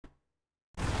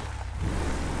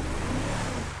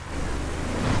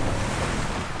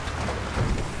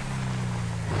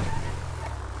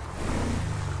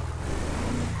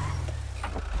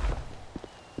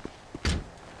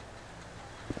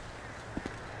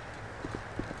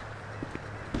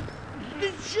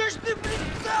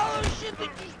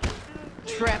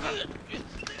Trevor,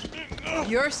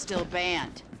 you're still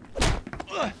banned.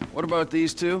 What about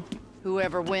these two?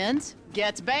 Whoever wins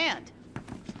gets banned.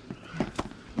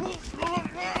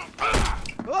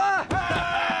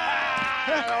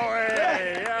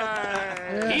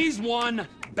 He's one.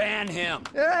 Ban him.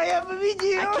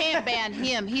 I can't ban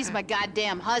him. He's my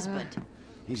goddamn husband.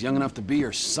 He's young enough to be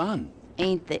your son.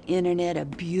 Ain't the internet a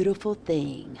beautiful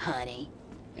thing, honey?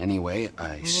 Anyway,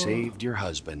 I saved your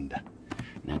husband.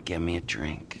 Now get me a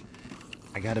drink.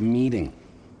 I got a meeting.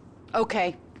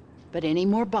 Okay, but any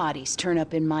more bodies turn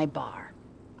up in my bar,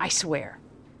 I swear,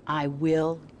 I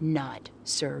will not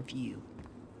serve you.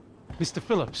 Mr.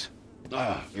 Phillips.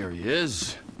 Ah, here he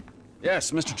is.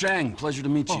 Yes, Mr. Chang, pleasure to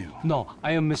meet you. No,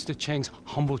 I am Mr. Chang's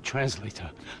humble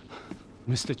translator.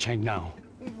 Mr. Chang now.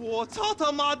 我操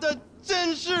他妈的，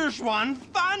真是软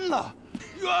翻了！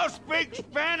 You all speak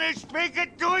Spanish, speak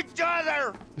it to each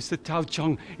other! Mr. Tao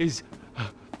Chung is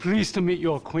pleased to meet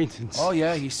your acquaintance. Oh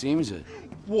yeah, he seems it.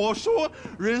 我说，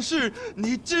人事，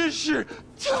你真是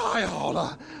太好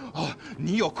了！哦，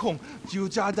你有空就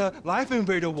加的来分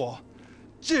配的我，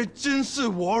这真是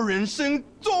我人生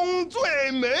中最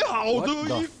美好的 What 一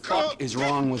the 刻。 fuck is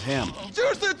wrong with him?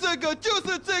 就是这个，就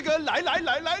是这个，来来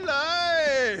来来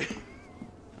来！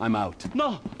 I'm out.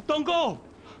 No, don't go!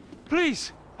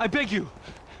 Please, I beg you.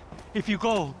 If you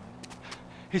go,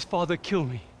 his father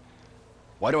killed me.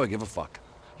 Why do I give a fuck?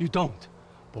 You don't.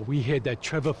 But we hear that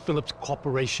Trevor Phillips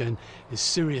Corporation is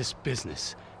serious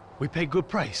business. We pay good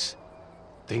price.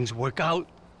 Things work out,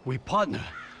 we partner,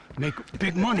 make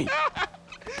big money.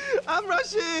 I'm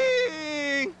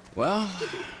rushing! Well,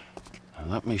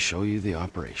 let me show you the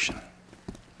operation.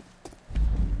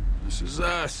 This is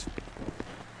us.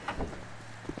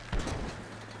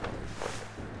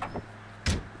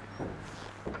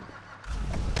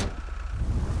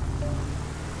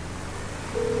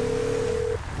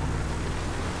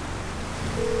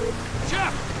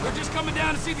 Chef, we're just coming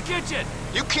down to see the kitchen.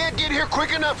 You can't get here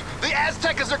quick enough. The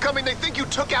Aztecas are coming. They think you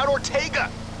took out Ortega.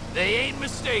 They ain't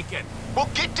mistaken. Well,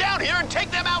 get down here and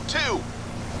take them out, too.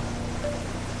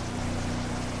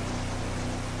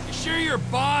 You sure your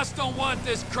boss don't want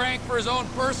this crank for his own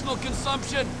personal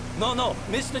consumption? No,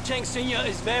 Mr. Chang Sr.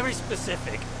 is very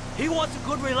specific. He wants a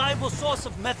good, reliable source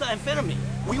of methamphetamine.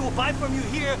 We will buy from you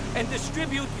here and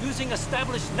distribute using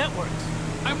established networks.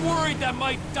 I'm worried that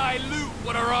might dilute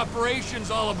what our operation's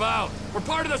all about. We're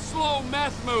part of the slow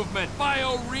meth movement,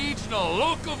 bio-regional,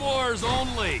 locavores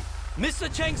only. Mr.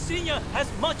 Chang Sr. has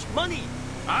much money.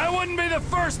 I wouldn't be the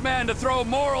first man to throw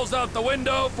morals out the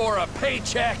window for a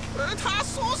paycheck. 他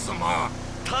说什么？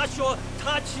他说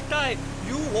他期待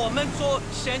与我们做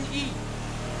生意。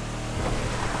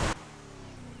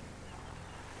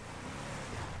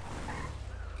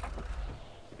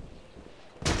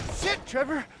 Shit,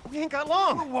 Trevor, we ain't got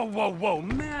long. Whoa,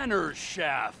 manners,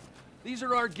 chef. These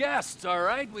are our guests, all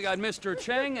right? We got Mr.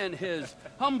 Chang and his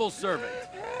humble servant.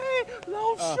 Hey,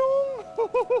 老兄。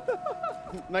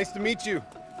 Nice to meet you.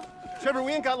 Trevor,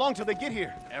 we ain't got long till they get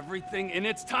here. Everything in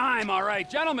its time, all right.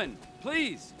 Gentlemen,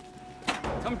 please.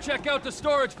 Come check out the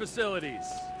storage facilities.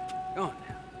 Go on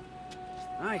now.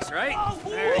 Nice, right?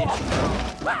 There you go.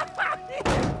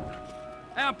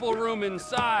 Ample room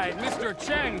inside. Mr.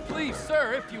 Chang, please,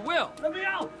 sir, if you will. Let me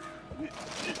out!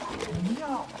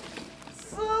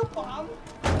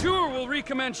 Tour will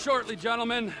recommence shortly,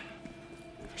 gentlemen.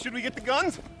 Should we get the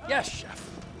guns? Yes, chef.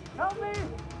 Help me!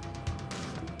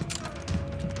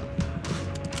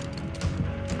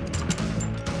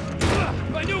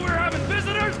 If I knew we were having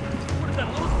visitors, would have done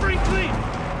a little spring clean.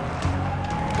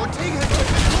 Ortega has just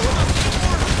been told us to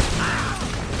order.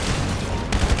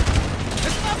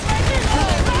 It's not breaking!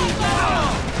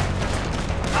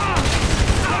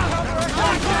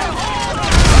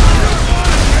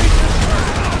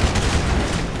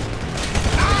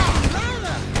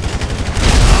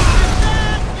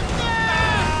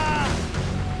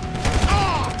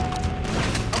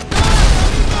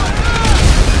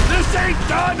 This ain't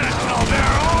done until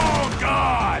they're all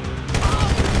gone.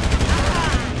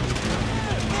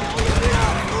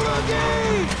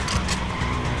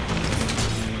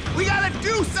 We gotta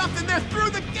do something! They're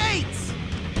through the gates!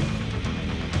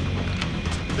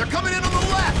 They're coming in on the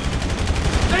left!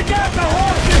 They got the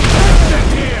horses twisted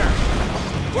here.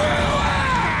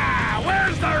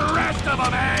 Where's the rest of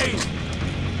them, eh?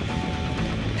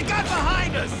 They got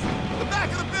behind us! The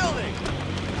back of the building!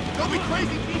 Don't be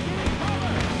crazy, PK!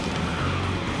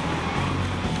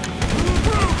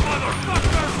 Move,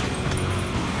 motherfuckers!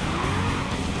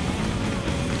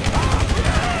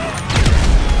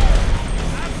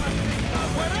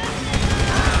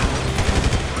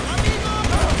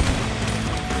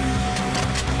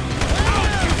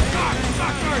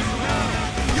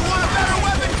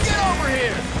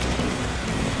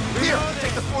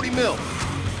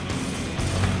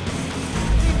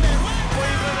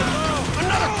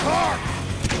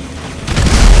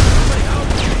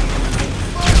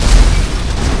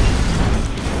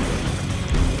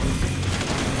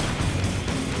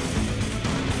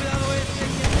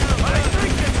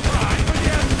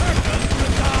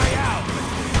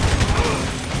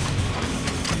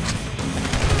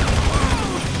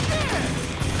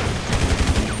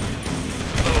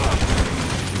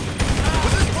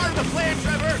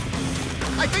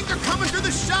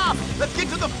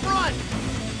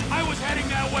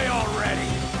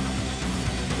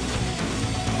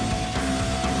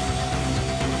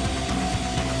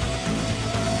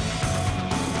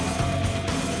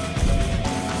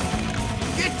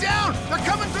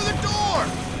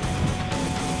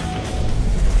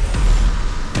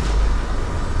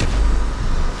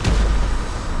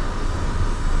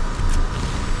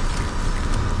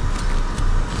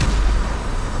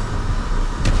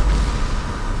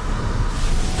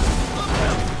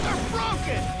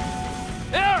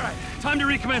 Time to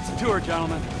recommence the tour,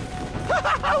 gentlemen.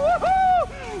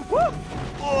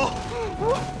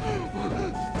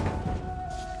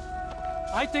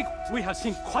 I think we have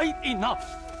seen quite enough.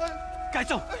 该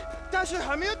走。但是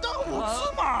还没有到5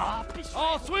次嘛。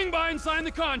 I'll swing by and sign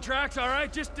the contracts, all right?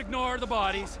 Just ignore the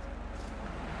bodies.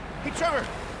 Hey, Trevor,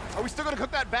 are we still gonna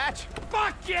cook that batch?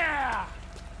 Fuck yeah!